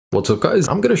What's up guys,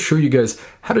 I'm going to show you guys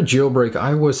how to jailbreak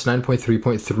iOS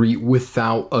 9.3.3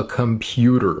 without a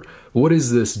computer. What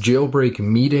is this, jailbreak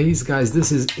me days? Guys,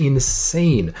 this is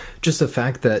insane. Just the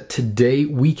fact that today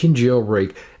we can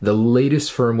jailbreak the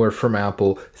latest firmware from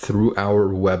Apple through our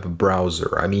web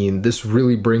browser. I mean, this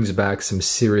really brings back some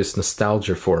serious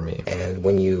nostalgia for me. And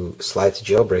when you slide to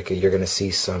jailbreak it, you're going to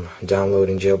see some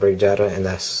downloading jailbreak data, and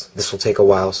this will take a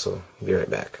while, so I'll be right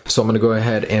back. So I'm going to go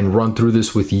ahead and run through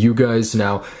this with you guys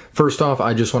now. First off,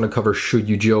 I just want to cover should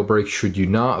you jailbreak, should you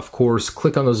not. Of course,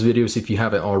 click on those videos if you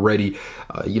haven't already.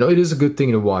 It is a good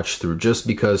thing to watch through just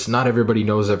because not everybody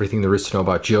knows everything there is to know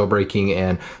about jailbreaking,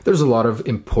 and there's a lot of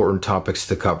important topics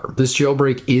to cover. This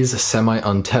jailbreak is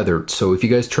semi-untethered, so if you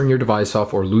guys turn your device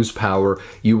off or lose power,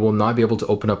 you will not be able to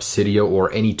open up Cydia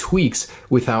or any tweaks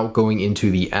without going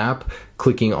into the app,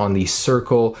 clicking on the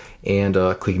circle, and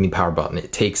clicking the power button.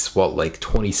 It takes, like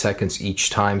 20 seconds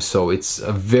each time, so it's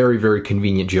a very, very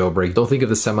convenient jailbreak. Don't think of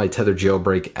the semi-tethered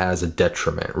jailbreak as a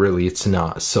detriment. Really, it's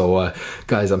not. So,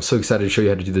 guys, I'm so excited to show you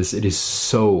how to do this. It is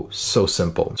so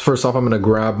simple. First off, I'm going to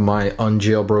grab my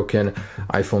unjailbroken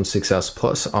iPhone 6s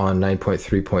Plus on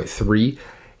 9.3.3,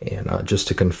 and just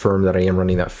to confirm that I am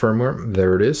running that firmware,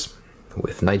 there it is,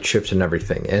 with night shift and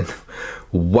everything. And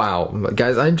wow,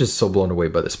 guys, I'm just so blown away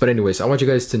by this. But anyways, I want you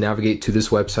guys to navigate to this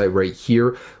website right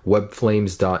here,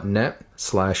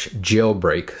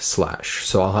 webflames.net/jailbreak/.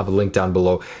 So I'll have a link down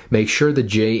below. Make sure the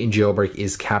J in jailbreak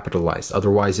is capitalized,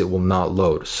 otherwise it will not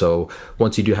load. So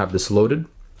once you do have this loaded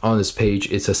on this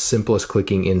page, it's as simple as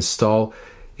clicking install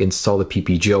the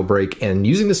PP jailbreak, and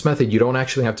using this method you don't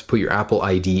actually have to put your Apple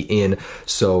ID in,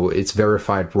 so it's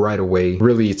verified right away.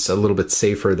 Really, it's a little bit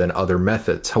safer than other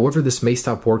methods. However, this may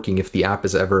stop working if the app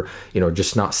is ever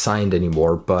just not signed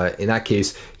anymore, but in that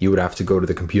case you would have to go to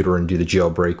the computer and do the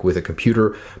jailbreak with a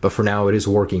computer. But for now it is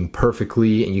working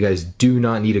perfectly, and you guys do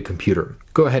not need a computer.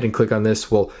 Go ahead and click on this.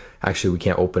 Well, actually we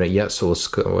can't open it yet, so let's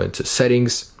go into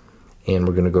settings, and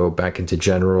we're going to go back into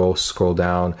general, scroll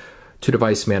down to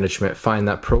device management, find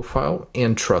that profile,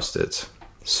 and trust it.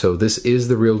 So this is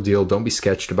the real deal. Don't be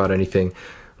sketched about anything.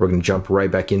 We're going to jump right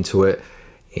back into it,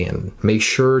 and make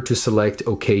sure to select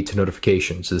OK to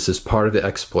notifications. This is part of the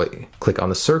exploit. Click on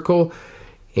the circle,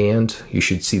 and you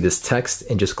should see this text,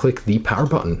 and just click the power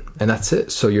button, and that's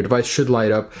it. So your device should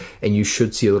light up, and you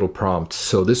should see a little prompt.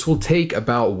 So this will take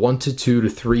about 1 to 2 to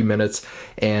 3 minutes,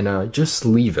 and just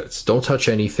leave it. Don't touch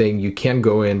anything. You can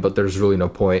go in, but there's really no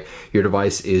point. Your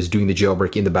device is doing the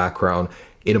jailbreak in the background.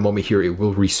 In a moment here, it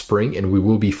will respring, and we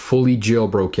will be fully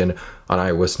jailbroken on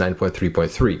iOS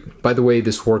 9.3.3. By the way,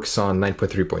 this works on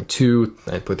 9.3.2,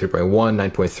 9.3.1,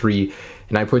 9.3,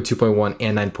 9.2.1,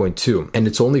 and 9.2. And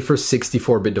it's only for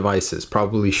 64-bit devices.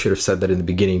 Probably should have said that in the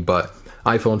beginning, but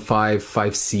iPhone 5,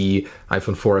 5C,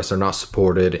 iPhone 4S are not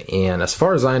supported. And as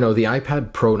far as I know, the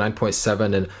iPad Pro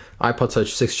 9.7 and iPod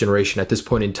Touch 6th generation at this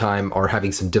point in time are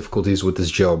having some difficulties with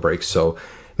this jailbreak. So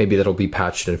maybe that'll be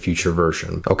patched in a future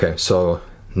version. Okay, so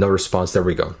no response. There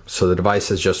we go. So the device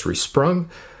has just resprung.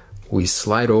 We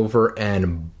slide over,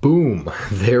 and boom,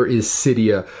 there is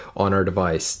Cydia on our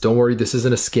device. Don't worry, this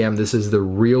isn't a scam. This is the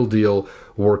real deal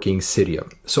working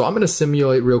Cydia. So I'm going to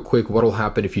simulate real quick what will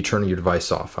happen if you turn your device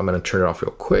off. I'm going to turn it off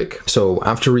real quick. So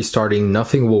after restarting,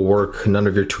 nothing will work. None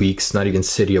of your tweaks, not even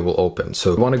Cydia, will open.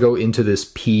 So you want to go into this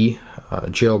P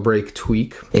jailbreak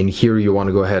tweak, and here you want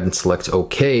to go ahead and select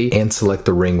OK, and select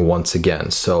the ring once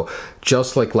again. So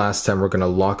just like last time, we're going to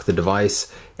lock the device,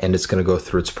 and it's going to go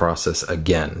through its process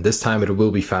again. This time it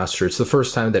will be faster. It's the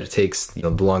first time that it takes the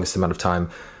longest amount of time.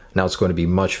 Now it's going to be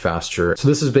much faster. So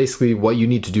this is basically what you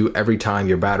need to do every time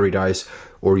your battery dies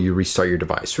or you restart your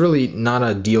device. Really not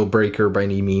a deal breaker by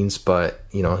any means, but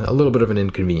a little bit of an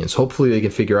inconvenience. Hopefully they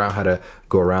can figure out how to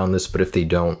go around this, but if they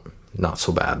don't, not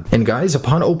so bad. And guys,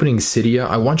 upon opening Cydia,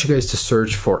 I want you guys to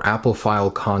search for Apple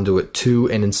File Conduit 2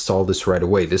 and install this right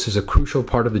away. This is a crucial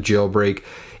part of the jailbreak,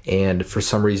 and for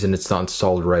some reason it's not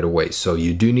installed right away. So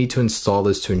you do need to install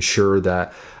this to ensure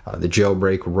that the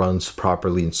jailbreak runs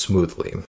properly and smoothly.